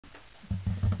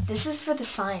This is for the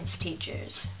science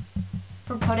teachers,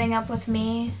 for putting up with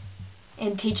me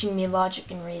and teaching me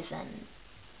logic and reason.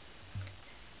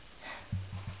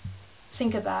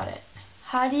 Think about it.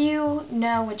 How do you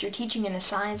know what you're teaching in a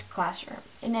science classroom,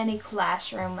 in any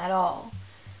classroom at all,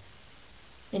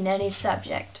 in any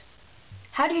subject?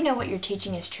 How do you know what you're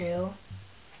teaching is true?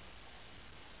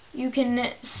 You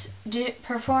can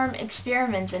perform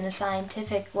experiments in a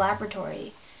scientific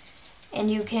laboratory,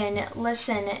 and you can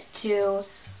listen to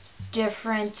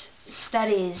different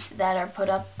studies that are put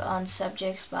up on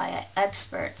subjects by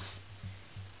experts.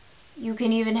 You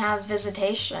can even have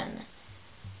visitation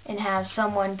and have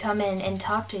someone come in and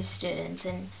talk to students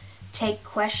and take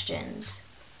questions.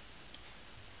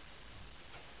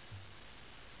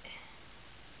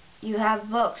 You have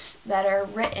books that are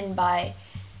written by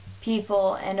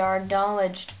people and are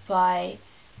acknowledged by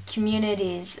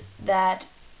communities that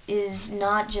is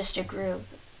not just a group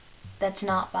that's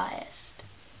not biased.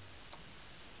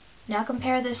 Now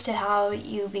compare this to how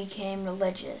you became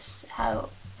religious, how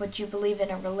what you believe in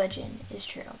a religion is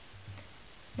true.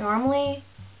 Normally,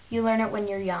 you learn it when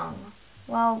you're young.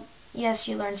 Well, yes,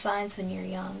 you learn science when you're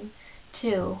young,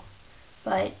 too,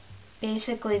 but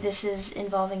basically this is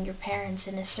involving your parents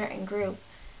in a certain group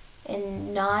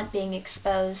and not being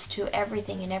exposed to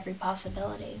everything and every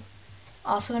possibility.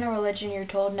 Also in a religion, you're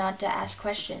told not to ask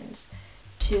questions,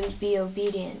 to be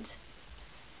obedient.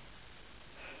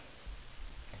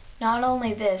 Not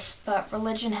only this, but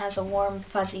religion has a warm,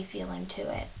 fuzzy feeling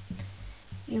to it.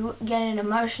 You get an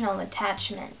emotional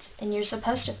attachment, and you're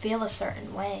supposed to feel a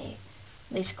certain way,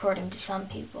 at least according to some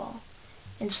people.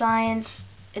 In science,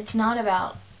 it's not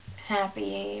about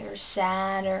happy or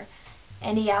sad or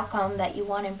any outcome that you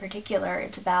want in particular.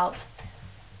 It's about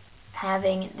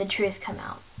having the truth come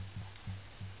out.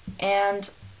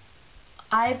 And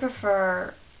I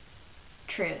prefer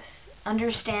truth.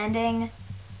 Understanding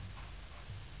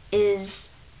is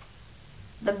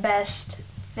the best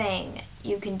thing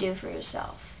you can do for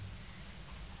yourself.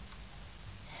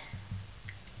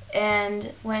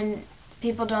 And when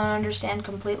people don't understand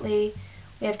completely,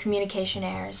 we have communication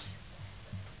errors.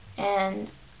 And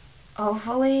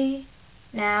hopefully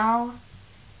now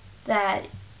that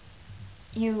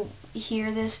you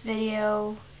hear this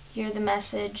video, hear the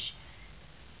message,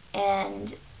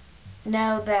 and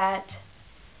know that,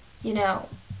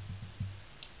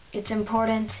 it's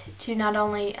important to not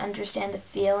only understand the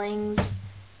feelings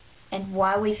and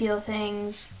why we feel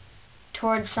things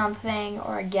towards something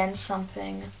or against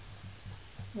something,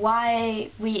 why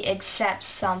we accept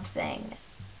something,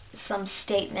 some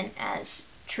statement as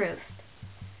truth.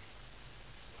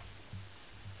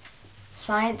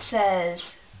 Science says,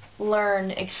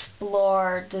 learn,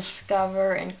 explore,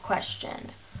 discover, and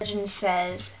question. Religion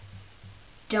says,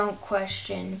 don't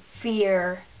question,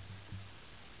 fear,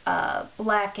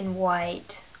 black and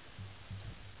white.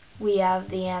 We have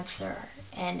the answer,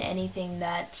 and anything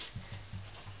that's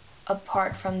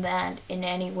apart from that in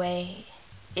any way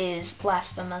is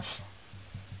blasphemous.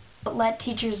 But let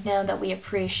teachers know that we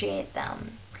appreciate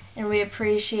them, and we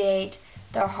appreciate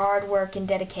their hard work and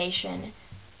dedication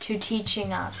to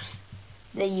teaching us,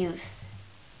 the youth,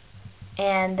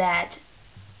 and that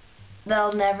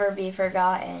they'll never be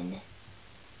forgotten,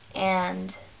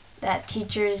 and that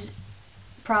teachers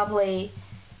probably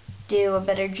do a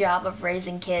better job of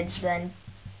raising kids than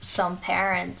some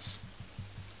parents.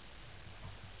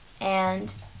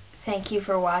 And thank you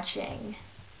for watching,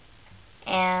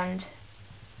 and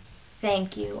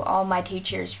thank you all my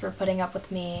teachers for putting up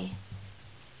with me,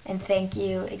 and thank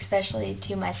you especially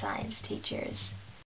to my science teachers.